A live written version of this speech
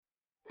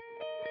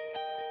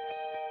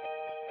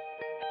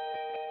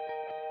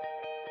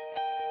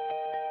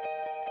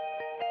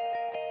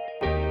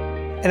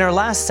In our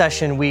last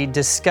session, we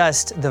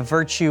discussed the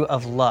virtue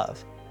of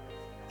love.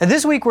 And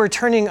this week, we're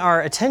turning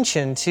our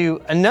attention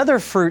to another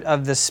fruit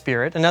of the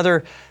Spirit,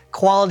 another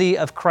quality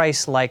of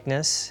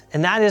Christ-likeness,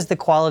 and that is the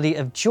quality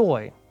of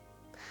joy.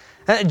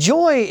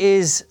 Joy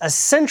is a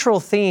central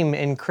theme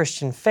in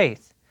Christian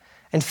faith.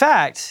 In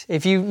fact,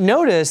 if you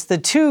notice, the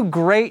two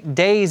great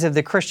days of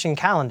the Christian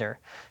calendar,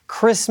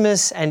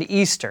 Christmas and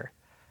Easter,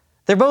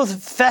 they're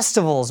both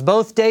festivals,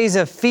 both days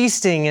of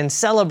feasting and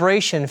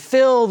celebration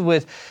filled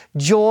with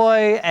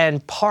joy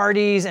and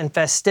parties and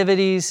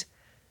festivities.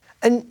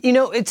 And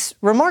it's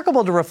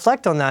remarkable to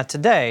reflect on that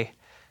today,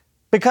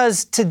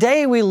 because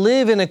today we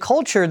live in a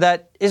culture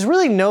that is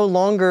really no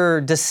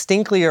longer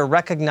distinctly or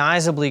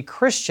recognizably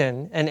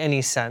Christian in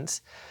any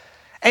sense.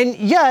 And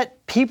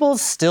yet, people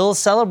still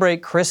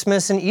celebrate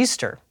Christmas and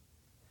Easter.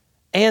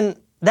 And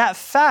that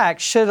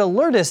fact should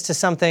alert us to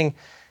something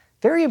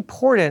very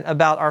important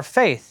about our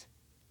faith.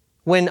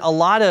 When a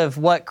lot of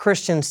what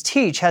Christians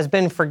teach has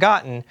been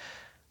forgotten,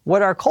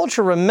 what our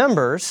culture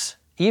remembers,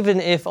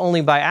 even if only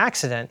by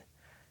accident,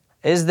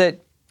 is that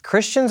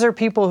Christians are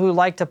people who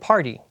like to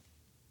party.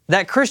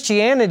 That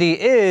Christianity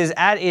is,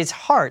 at its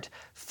heart,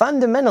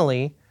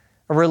 fundamentally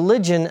a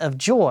religion of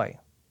joy.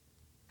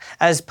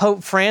 As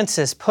Pope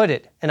Francis put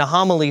it in a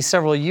homily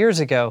several years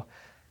ago,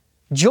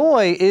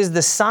 joy is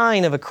the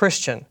sign of a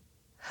Christian.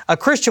 A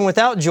Christian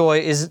without joy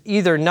is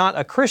either not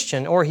a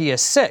Christian or he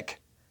is sick.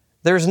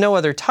 There's no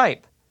other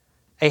type.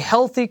 A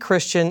healthy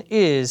Christian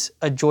is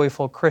a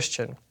joyful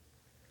Christian.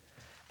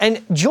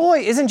 And joy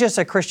isn't just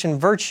a Christian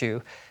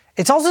virtue,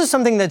 it's also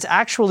something that's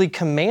actually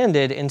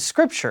commanded in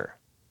Scripture.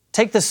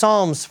 Take the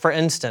Psalms, for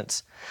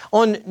instance.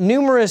 On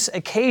numerous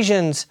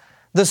occasions,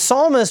 the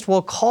psalmist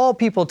will call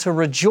people to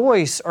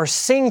rejoice or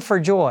sing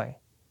for joy.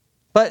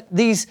 But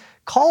these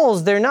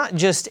calls, they're not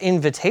just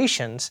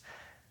invitations.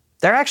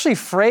 They're actually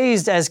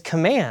phrased as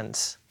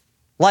commands.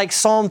 Like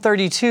Psalm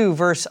 32,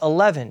 verse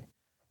 11.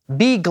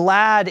 Be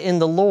glad in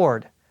the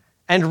Lord,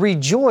 and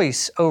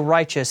rejoice, O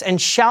righteous, and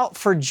shout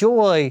for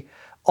joy,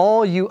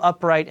 all you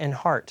upright in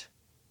heart.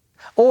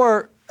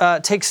 Or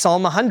take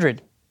Psalm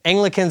 100.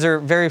 Anglicans are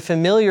very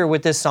familiar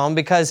with this psalm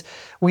because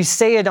we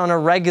say it on a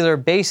regular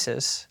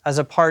basis as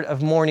a part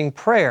of morning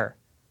prayer.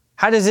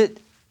 How does it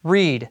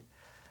read?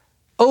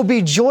 Oh,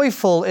 be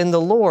joyful in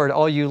the Lord,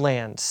 all you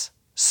lands.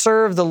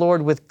 Serve the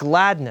Lord with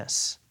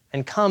gladness,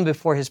 and come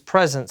before His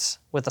presence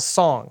with a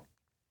song.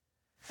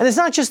 And it's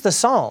not just the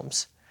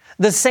Psalms.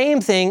 The same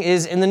thing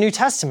is in the New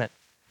Testament.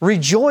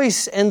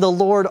 Rejoice in the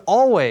Lord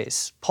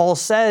always, Paul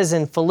says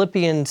in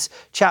Philippians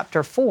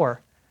chapter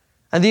 4.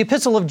 And the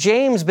Epistle of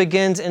James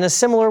begins in a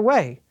similar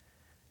way,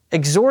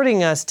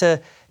 exhorting us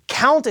to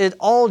count it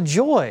all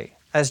joy,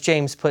 as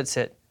James puts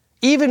it,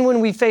 even when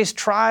we face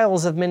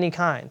trials of many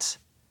kinds.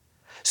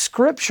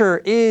 Scripture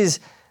is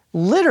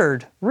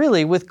littered,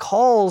 really, with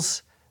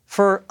calls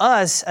for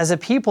us as a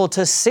people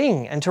to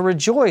sing and to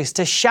rejoice,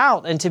 to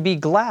shout and to be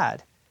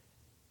glad.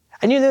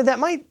 And that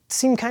might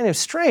seem kind of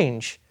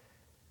strange,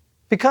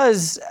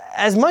 because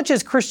as much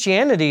as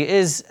Christianity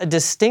is a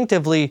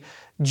distinctively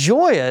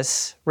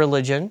joyous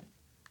religion,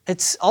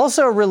 it's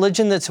also a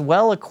religion that's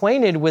well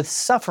acquainted with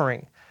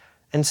suffering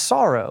and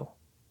sorrow.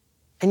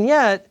 And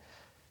yet,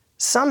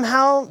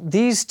 somehow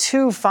these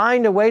two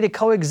find a way to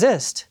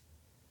coexist.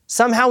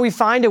 Somehow we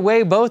find a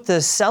way both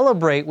to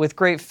celebrate with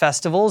great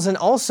festivals and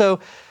also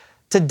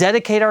to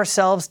dedicate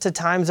ourselves to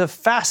times of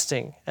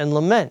fasting and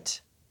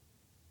lament.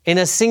 In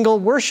a single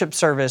worship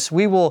service,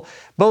 we will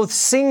both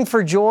sing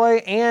for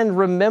joy and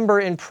remember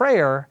in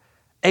prayer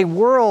a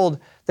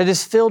world that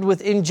is filled with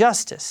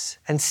injustice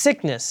and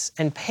sickness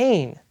and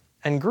pain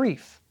and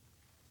grief.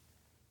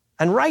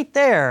 And right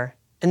there,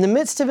 in the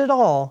midst of it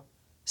all,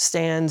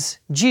 stands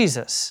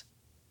Jesus,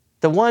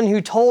 the one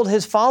who told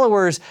His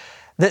followers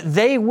that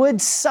they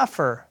would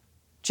suffer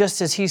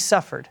just as He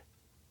suffered,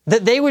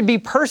 that they would be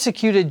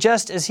persecuted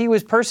just as He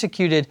was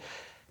persecuted,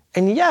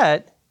 and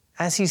yet,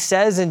 as He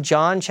says in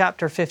John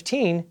chapter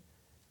 15,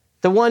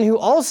 the one who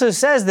also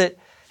says that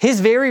His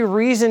very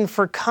reason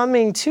for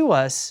coming to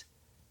us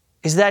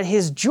is that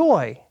His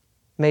joy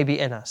may be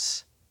in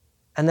us,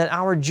 and that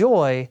our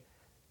joy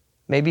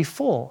may be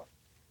full.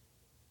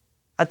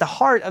 At the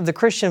heart of the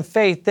Christian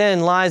faith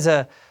then lies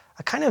a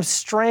kind of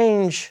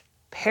strange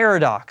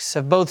paradox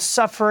of both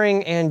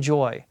suffering and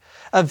joy,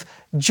 of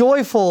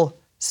joyful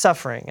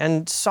suffering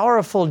and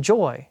sorrowful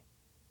joy.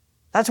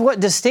 That's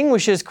what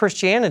distinguishes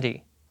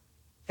Christianity.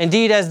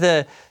 Indeed, as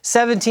the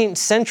 17th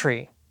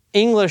century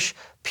English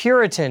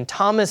Puritan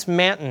Thomas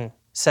Manton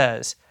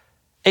says,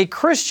 a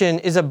Christian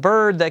is a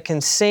bird that can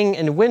sing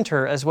in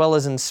winter as well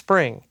as in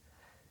spring.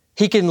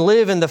 He can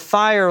live in the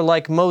fire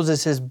like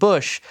Moses'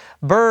 bush,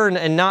 burn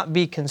and not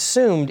be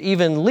consumed,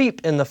 even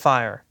leap in the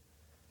fire.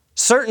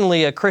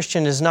 Certainly a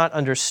Christian is not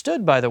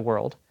understood by the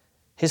world.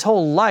 His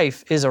whole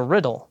life is a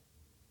riddle.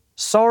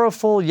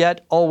 Sorrowful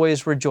yet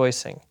always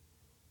rejoicing.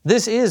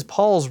 This is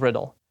Paul's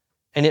riddle,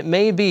 and it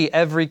may be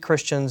every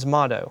Christian's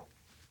motto.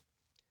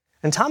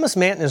 And Thomas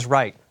Manton is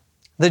right.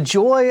 The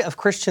joy of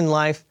Christian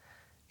life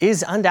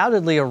is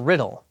undoubtedly a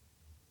riddle.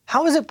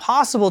 How is it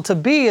possible to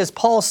be, as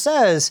Paul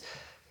says,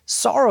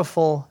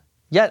 sorrowful,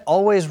 yet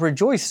always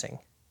rejoicing?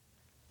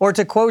 Or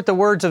to quote the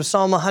words of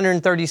Psalm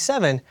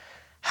 137,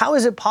 how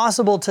is it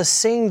possible to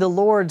sing the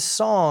Lord's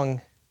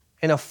song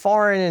in a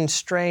foreign and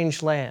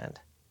strange land?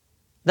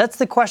 That's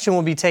the question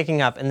we'll be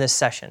taking up in this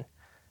session.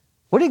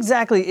 What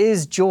exactly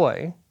is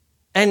joy,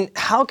 and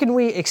how can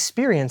we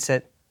experience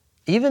it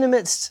even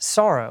amidst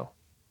sorrow?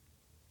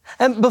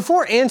 And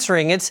before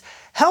answering, it's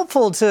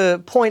helpful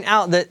to point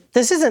out that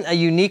this isn't a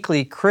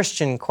uniquely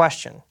Christian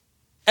question.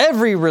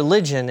 Every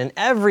religion and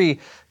every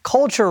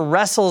culture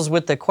wrestles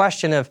with the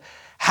question of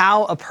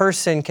how a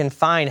person can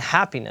find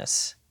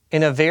happiness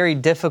in a very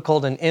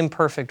difficult and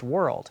imperfect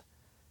world.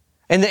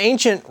 In the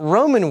ancient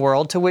Roman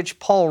world to which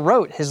Paul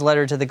wrote his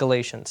letter to the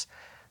Galatians,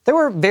 there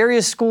were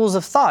various schools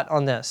of thought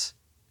on this.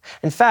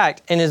 In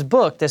fact, in his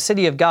book, The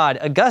City of God,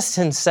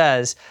 Augustine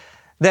says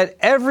that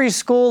every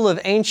school of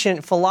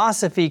ancient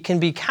philosophy can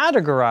be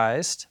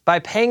categorized by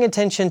paying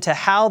attention to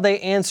how they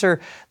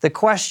answer the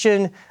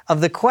question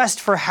of the quest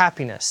for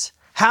happiness.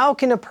 How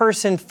can a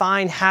person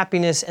find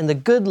happiness in the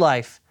good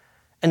life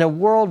in a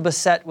world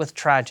beset with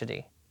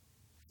tragedy?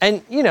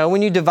 And,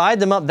 when you divide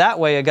them up that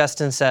way,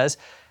 Augustine says,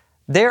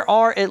 there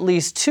are at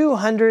least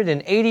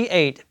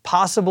 288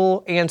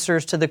 possible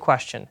answers to the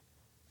question.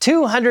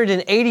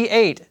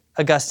 288,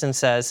 Augustine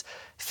says,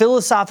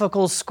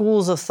 philosophical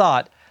schools of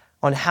thought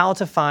on how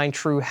to find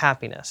true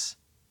happiness.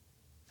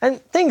 And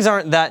things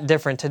aren't that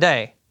different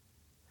today.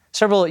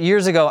 Several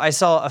years ago, I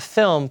saw a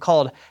film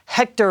called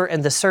Hector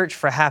and the Search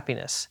for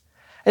Happiness.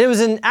 And it was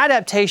an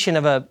adaptation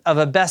of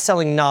a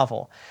best-selling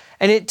novel.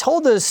 And it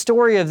told the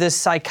story of this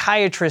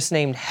psychiatrist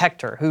named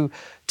Hector who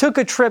took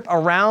a trip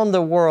around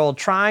the world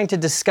trying to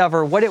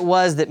discover what it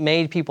was that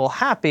made people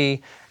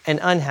happy and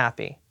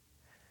unhappy.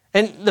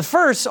 And the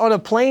first, on a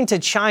plane to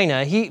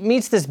China, he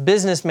meets this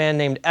businessman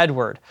named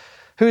Edward,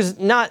 who's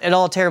not at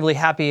all terribly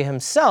happy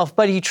himself,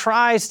 but he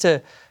tries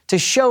to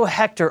show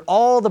Hector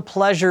all the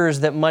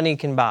pleasures that money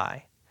can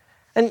buy.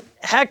 And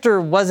Hector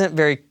wasn't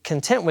very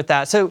content with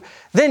that. So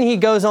then he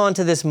goes on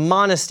to this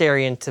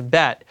monastery in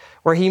Tibet,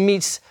 where he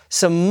meets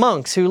some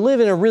monks who live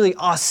in a really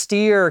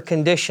austere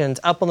conditions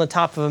up on the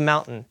top of a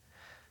mountain.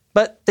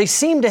 But they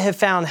seem to have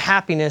found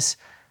happiness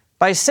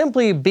by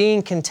simply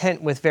being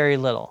content with very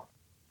little.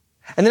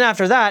 And then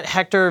after that,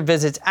 Hector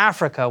visits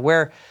Africa,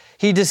 where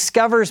he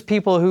discovers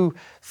people who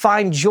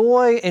find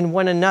joy in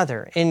one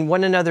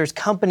another's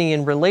company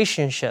and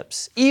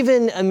relationships,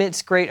 even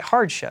amidst great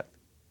hardship.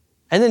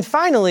 And then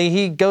finally,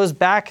 he goes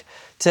back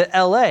to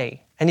LA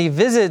and he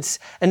visits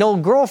an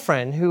old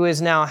girlfriend who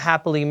is now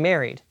happily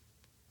married.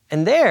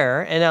 And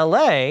there in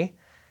LA,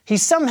 he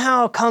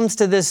somehow comes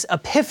to this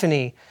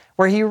epiphany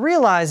where he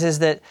realizes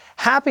that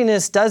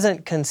happiness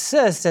doesn't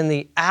consist in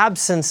the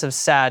absence of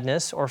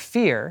sadness or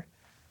fear,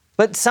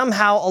 but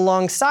somehow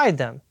alongside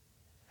them.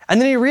 And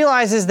then he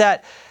realizes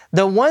that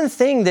the one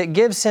thing that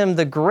gives him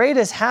the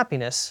greatest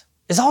happiness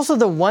is also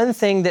the one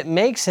thing that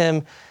makes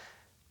him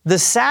the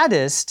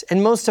saddest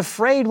and most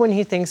afraid when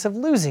he thinks of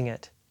losing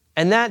it.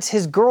 And that's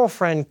his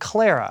girlfriend,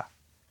 Clara.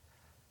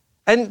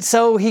 And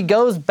so he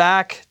goes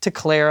back to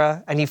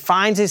Clara and he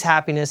finds his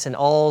happiness and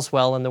all's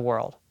well in the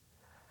world.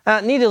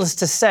 Needless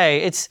to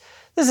say, this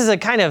is a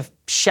kind of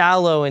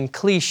shallow and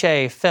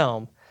cliche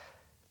film,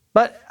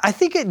 but I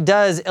think it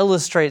does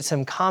illustrate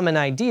some common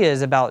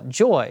ideas about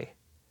joy.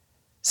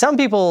 Some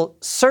people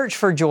search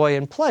for joy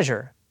in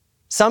pleasure.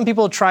 Some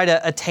people try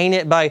to attain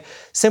it by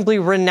simply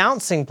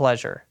renouncing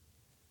pleasure.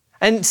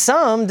 And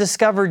some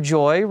discover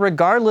joy,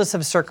 regardless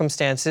of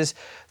circumstances,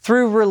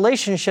 through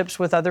relationships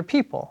with other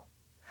people.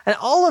 And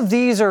all of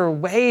these are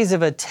ways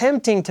of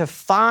attempting to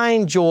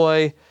find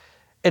joy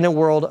in a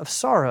world of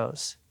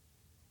sorrows.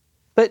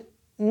 But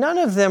none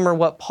of them are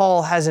what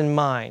Paul has in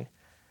mind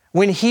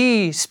when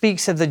he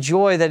speaks of the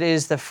joy that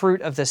is the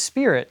fruit of the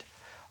Spirit,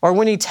 or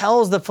when he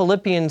tells the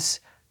Philippians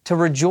to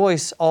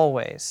rejoice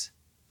always.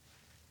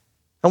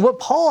 And what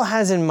Paul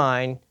has in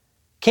mind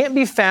can't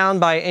be found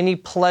by any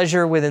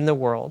pleasure within the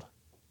world,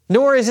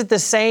 nor is it the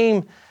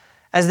same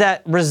as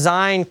that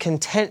resigned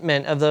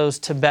contentment of those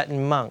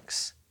Tibetan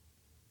monks.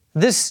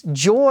 This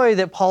joy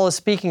that Paul is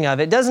speaking of,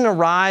 it doesn't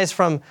arise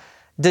from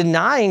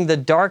denying the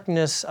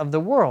darkness of the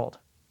world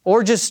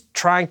or just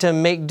trying to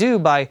make do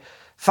by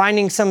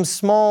finding some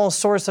small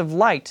source of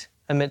light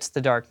amidst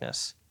the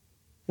darkness.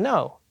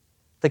 No,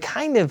 the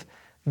kind of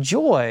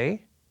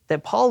joy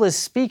that Paul is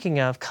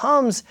speaking of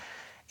comes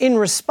in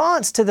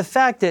response to the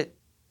fact that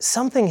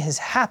something has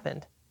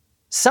happened.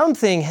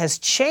 Something has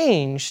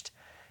changed,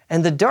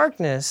 and the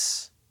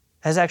darkness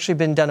has actually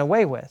been done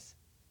away with.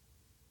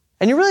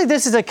 And really,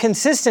 this is a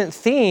consistent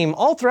theme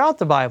all throughout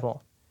the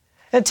Bible.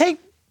 And take,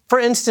 for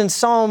instance,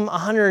 Psalm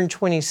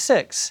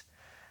 126.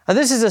 Now,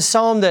 this is a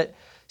psalm that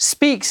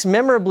speaks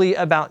memorably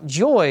about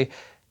joy,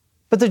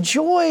 but the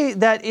joy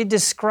that it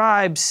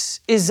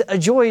describes is a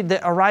joy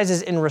that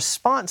arises in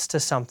response to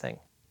something.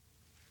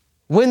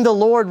 When the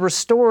Lord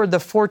restored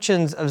the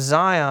fortunes of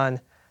Zion,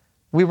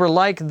 we were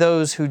like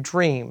those who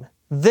dream.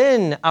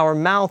 Then our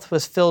mouth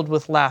was filled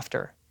with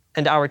laughter,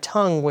 and our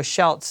tongue with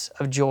shouts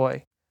of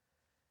joy.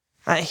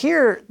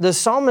 Here, the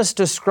psalmist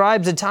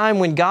describes a time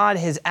when God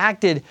has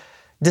acted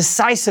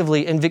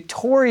decisively and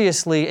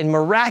victoriously and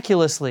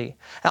miraculously.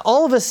 And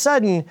all of a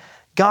sudden,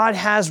 God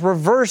has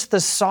reversed the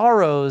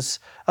sorrows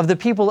of the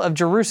people of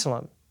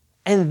Jerusalem.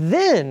 And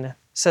then,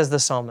 says the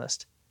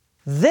psalmist,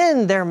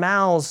 then their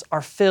mouths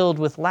are filled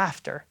with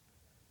laughter.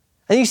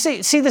 And you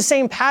see the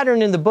same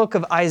pattern in the book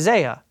of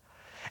Isaiah.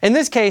 In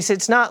this case,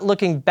 it's not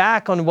looking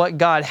back on what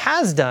God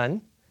has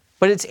done,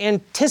 but it's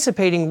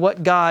anticipating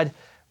what God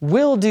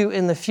will do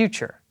in the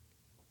future.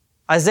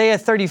 Isaiah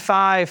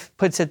 35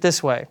 puts it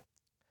this way: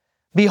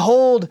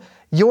 "Behold,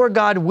 your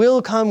God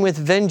will come with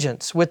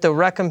vengeance, with the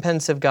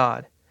recompense of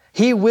God.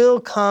 He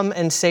will come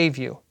and save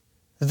you.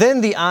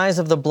 Then the eyes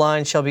of the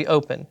blind shall be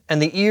opened,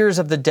 and the ears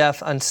of the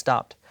deaf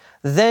unstopped.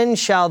 Then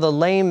shall the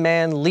lame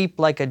man leap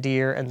like a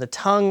deer, and the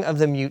tongue of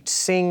the mute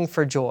sing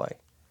for joy."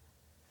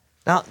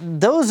 Now,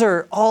 those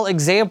are all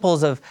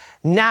examples of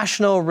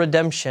national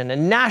redemption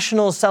and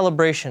national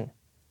celebration.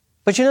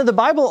 But the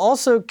Bible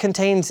also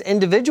contains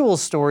individual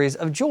stories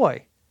of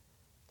joy,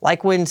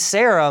 like when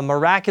Sarah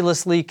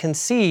miraculously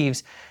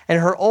conceives in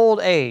her old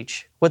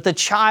age with the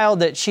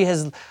child that she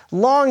has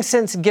long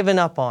since given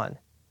up on.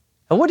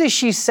 And what does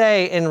she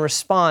say in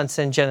response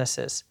in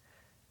Genesis?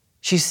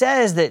 She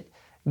says that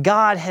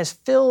God has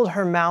filled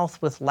her mouth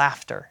with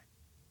laughter.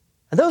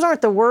 And those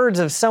aren't the words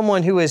of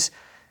someone who has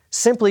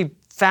simply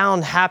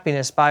found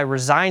happiness by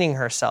resigning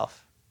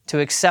herself to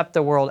accept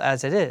the world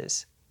as it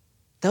is.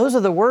 Those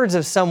are the words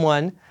of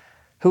someone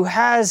who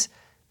has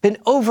been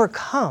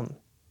overcome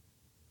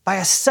by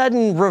a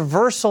sudden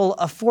reversal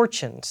of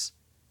fortunes.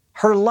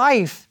 Her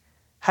life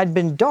had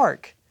been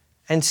dark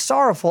and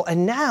sorrowful,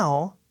 and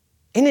now,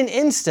 in an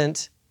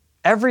instant,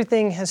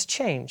 everything has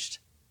changed.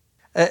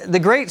 The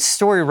great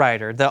story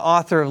writer, the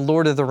author of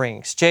Lord of the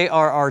Rings,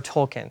 J.R.R.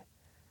 Tolkien,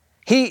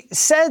 he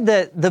said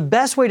that the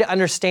best way to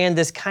understand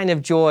this kind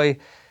of joy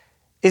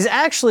is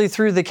actually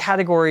through the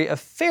category of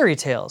fairy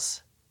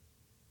tales.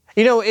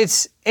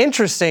 It's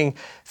interesting.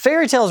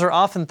 Fairy tales are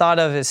often thought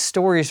of as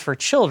stories for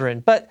children,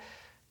 but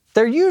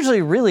they're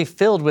usually really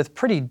filled with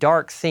pretty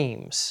dark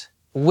themes.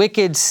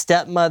 Wicked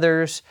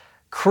stepmothers,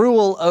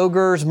 cruel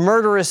ogres,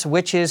 murderous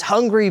witches,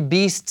 hungry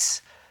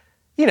beasts,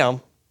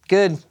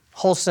 good,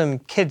 wholesome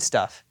kid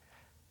stuff.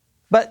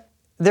 But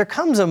there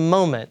comes a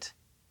moment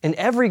in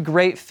every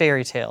great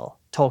fairy tale,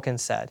 Tolkien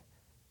said,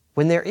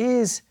 when there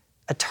is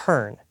a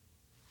turn.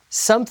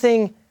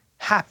 Something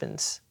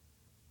happens.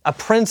 A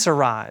prince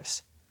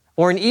arrives,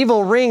 or an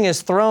evil ring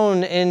is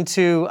thrown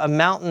into a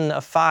mountain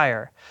of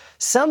fire.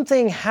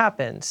 Something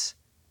happens,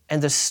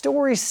 and the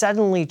story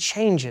suddenly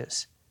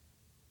changes.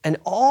 And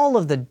all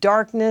of the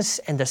darkness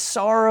and the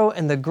sorrow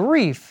and the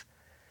grief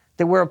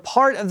that were a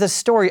part of the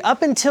story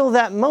up until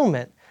that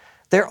moment,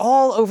 they're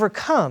all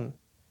overcome.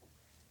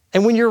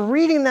 And when you're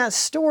reading that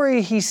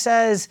story, he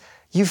says,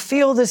 you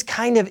feel this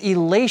kind of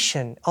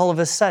elation all of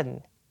a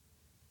sudden.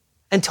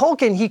 And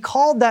Tolkien, he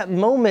called that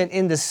moment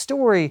in the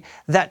story,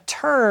 that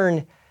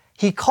turn,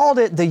 he called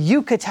it the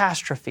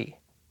eucatastrophe.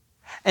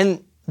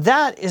 And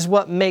that is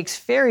what makes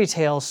fairy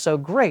tales so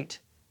great.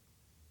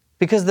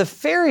 Because the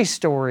fairy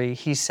story,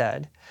 he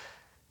said,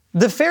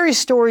 the fairy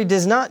story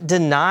does not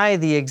deny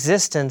the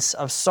existence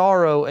of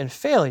sorrow and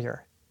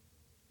failure.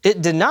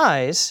 It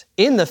denies,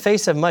 in the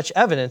face of much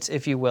evidence,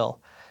 if you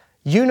will,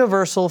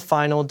 universal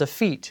final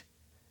defeat,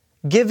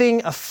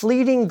 giving a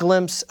fleeting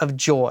glimpse of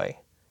joy,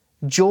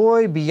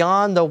 joy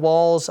beyond the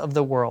walls of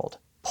the world,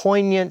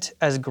 poignant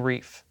as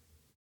grief.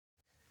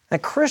 A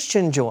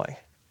Christian joy,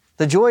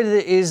 the joy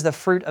that is the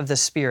fruit of the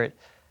Spirit,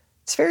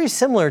 it's very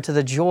similar to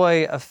the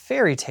joy of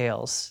fairy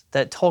tales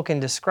that Tolkien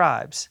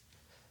describes.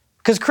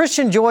 Because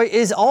Christian joy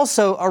is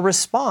also a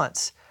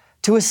response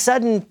to a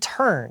sudden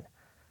turn,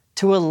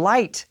 to a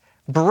light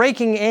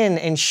breaking in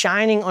and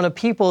shining on a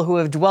people who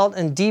have dwelt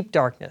in deep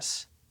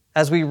darkness,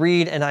 as we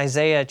read in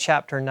Isaiah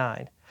chapter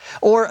 9.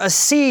 Or a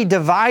sea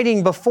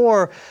dividing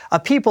before a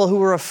people who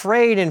were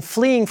afraid and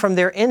fleeing from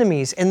their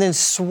enemies and then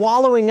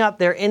swallowing up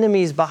their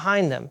enemies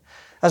behind them,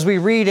 as we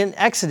read in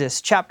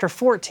Exodus chapter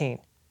 14.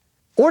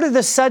 Or to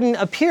the sudden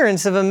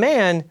appearance of a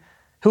man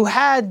who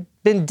had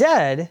been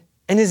dead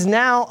and is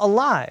now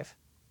alive.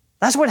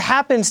 That's what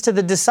happens to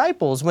the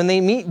disciples when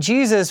they meet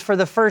Jesus for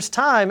the first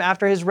time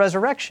after his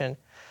resurrection.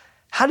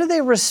 How do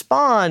they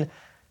respond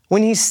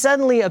when he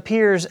suddenly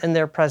appears in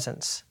their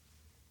presence?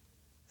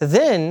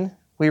 Then,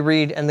 we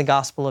read in the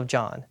Gospel of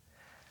John,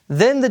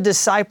 then the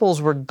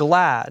disciples were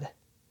glad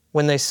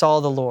when they saw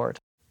the Lord.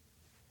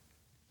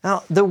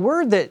 Now, the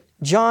word that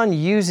John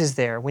uses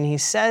there when he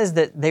says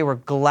that they were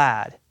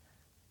glad,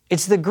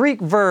 it's the Greek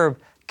verb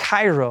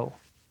kairo.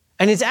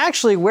 And it's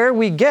actually where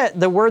we get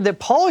the word that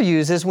Paul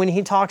uses when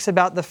he talks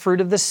about the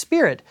fruit of the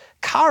Spirit,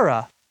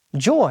 chara,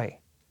 joy.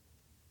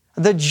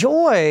 The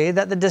joy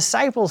that the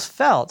disciples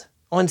felt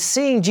on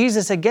seeing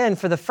Jesus again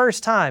for the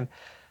first time,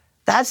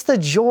 that's the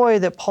joy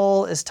that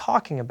Paul is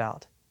talking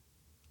about.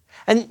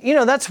 And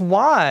that's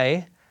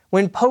why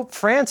when Pope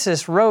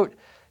Francis wrote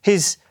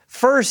his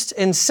first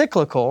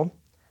encyclical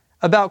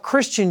about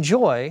Christian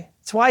joy,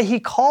 it's why he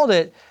called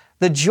it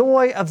the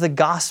joy of the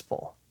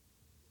gospel.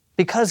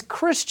 Because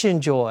Christian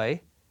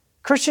joy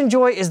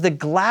is the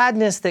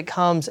gladness that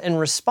comes in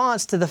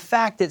response to the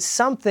fact that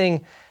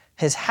something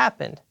has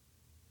happened,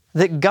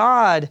 that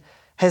God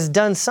has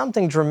done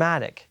something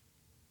dramatic,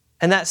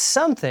 and that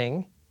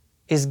something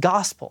is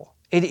gospel.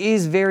 It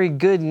is very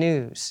good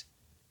news.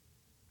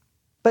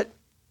 But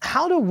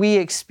how do we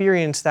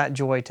experience that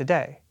joy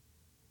today?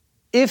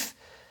 If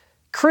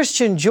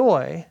Christian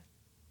joy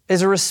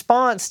is a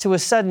response to a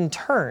sudden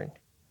turn,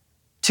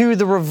 to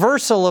the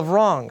reversal of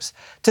wrongs,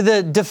 to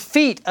the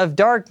defeat of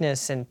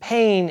darkness and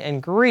pain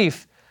and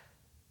grief,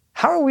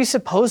 how are we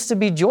supposed to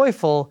be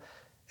joyful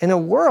in a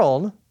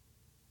world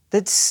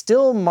that's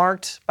still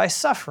marked by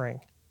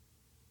suffering?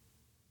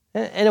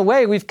 In a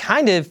way, we've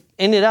kind of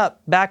ended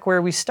up back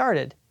where we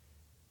started,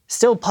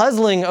 still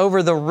puzzling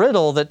over the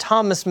riddle that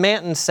Thomas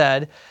Manton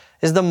said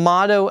is the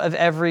motto of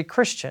every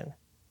Christian,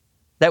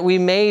 that we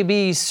may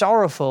be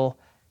sorrowful,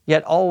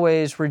 yet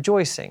always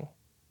rejoicing.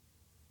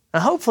 Now,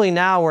 hopefully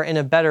now we're in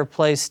a better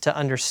place to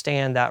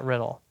understand that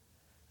riddle.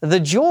 The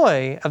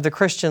joy of the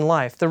Christian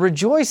life, the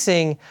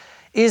rejoicing,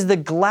 is the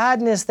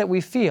gladness that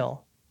we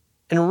feel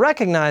in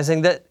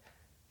recognizing that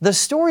the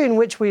story in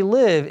which we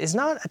live is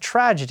not a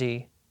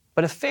tragedy,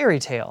 but a fairy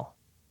tale.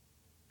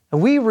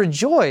 And we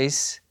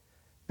rejoice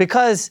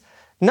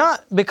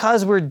not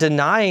because we're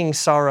denying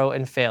sorrow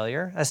and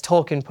failure, as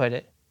Tolkien put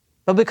it,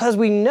 but because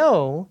we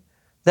know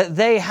that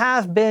they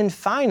have been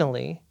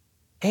finally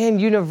and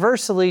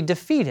universally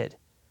defeated.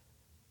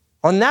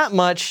 On that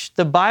much,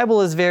 the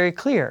Bible is very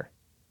clear.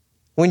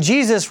 When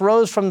Jesus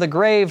rose from the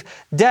grave,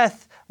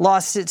 death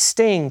lost its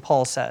sting,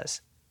 Paul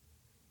says.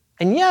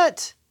 And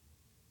yet,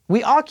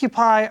 we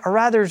occupy a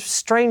rather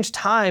strange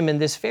time in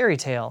this fairy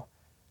tale.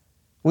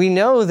 We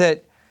know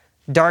that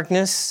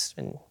darkness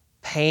and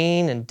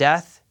pain and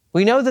death,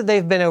 we know that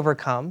they've been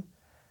overcome,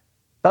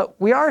 but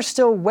we are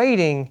still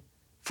waiting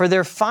for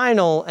their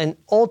final and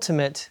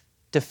ultimate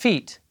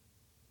defeat.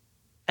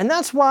 And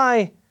that's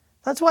why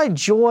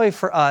joy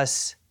for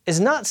us is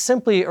not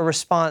simply a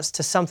response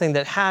to something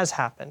that has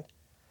happened,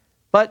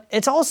 but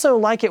it's also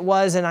like it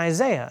was in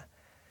Isaiah.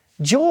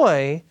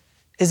 Joy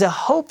is a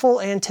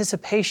hopeful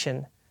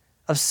anticipation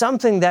of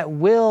something that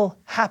will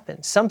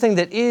happen, something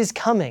that is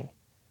coming.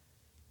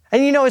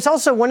 And it's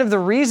also one of the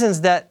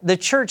reasons that the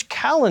church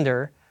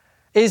calendar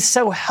is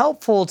so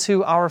helpful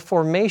to our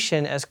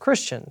formation as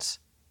Christians.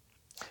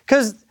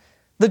 Because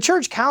the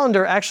church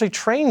calendar actually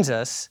trains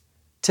us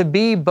to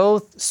be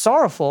both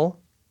sorrowful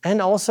and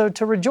also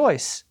to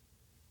rejoice.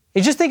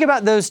 You just think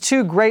about those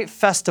two great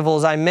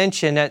festivals I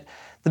mentioned at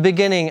the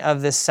beginning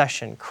of this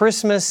session,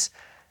 Christmas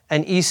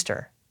and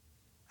Easter.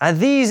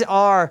 These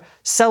are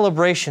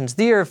celebrations.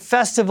 They are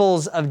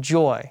festivals of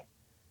joy.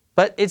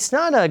 But it's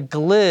not a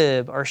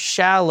glib or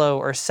shallow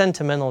or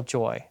sentimental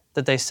joy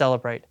that they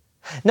celebrate.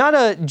 Not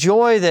a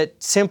joy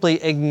that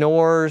simply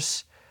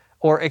ignores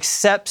or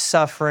accepts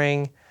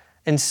suffering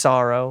and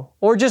sorrow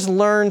or just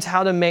learns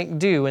how to make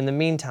do in the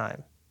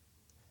meantime.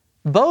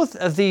 Both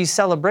of these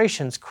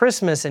celebrations,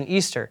 Christmas and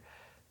Easter,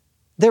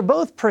 they're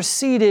both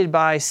preceded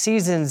by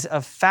seasons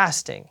of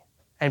fasting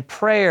and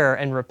prayer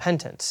and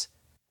repentance.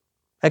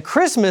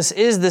 Christmas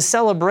is the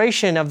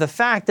celebration of the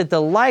fact that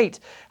the light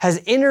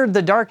has entered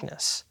the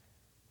darkness.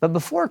 But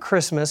before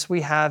Christmas, we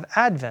have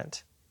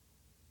Advent.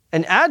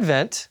 And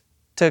Advent,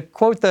 to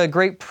quote the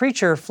great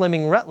preacher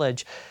Fleming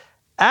Rutledge,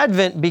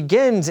 Advent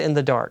begins in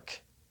the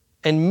dark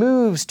and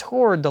moves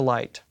toward the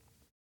light.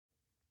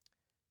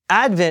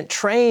 Advent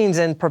trains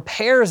and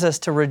prepares us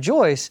to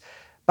rejoice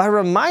by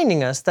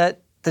reminding us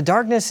that the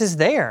darkness is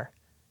there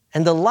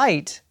and the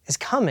light is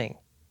coming.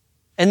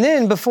 And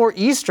then before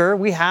Easter,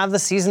 we have the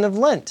season of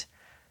Lent.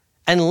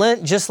 And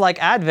Lent, just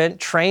like Advent,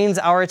 trains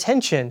our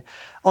attention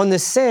on the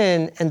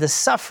sin and the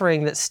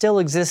suffering that still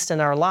exist in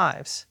our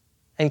lives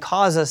and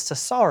cause us to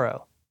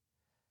sorrow.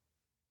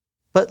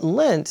 But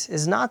Lent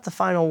is not the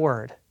final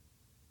word.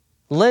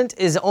 Lent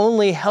is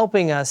only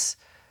helping us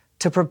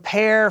to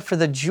prepare for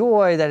the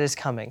joy that is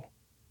coming,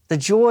 the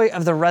joy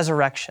of the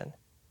resurrection.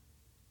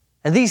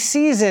 And these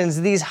seasons,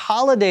 these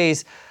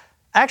holidays,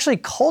 actually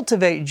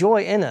cultivate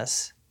joy in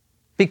us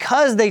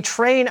because they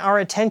train our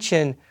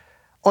attention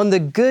on the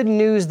good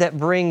news that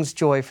brings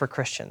joy for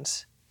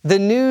Christians. The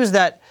news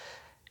that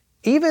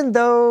even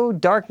though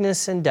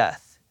darkness and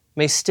death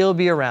may still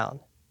be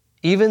around,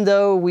 even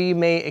though we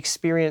may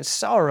experience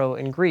sorrow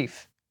and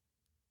grief,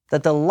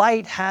 that the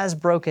light has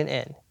broken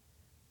in,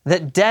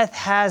 that death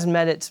has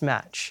met its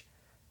match,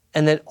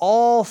 and that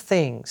all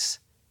things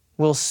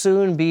will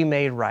soon be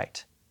made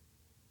right.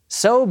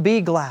 So be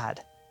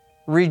glad.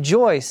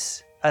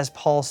 Rejoice, as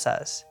Paul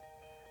says.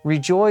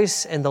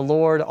 Rejoice in the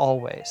Lord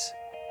always.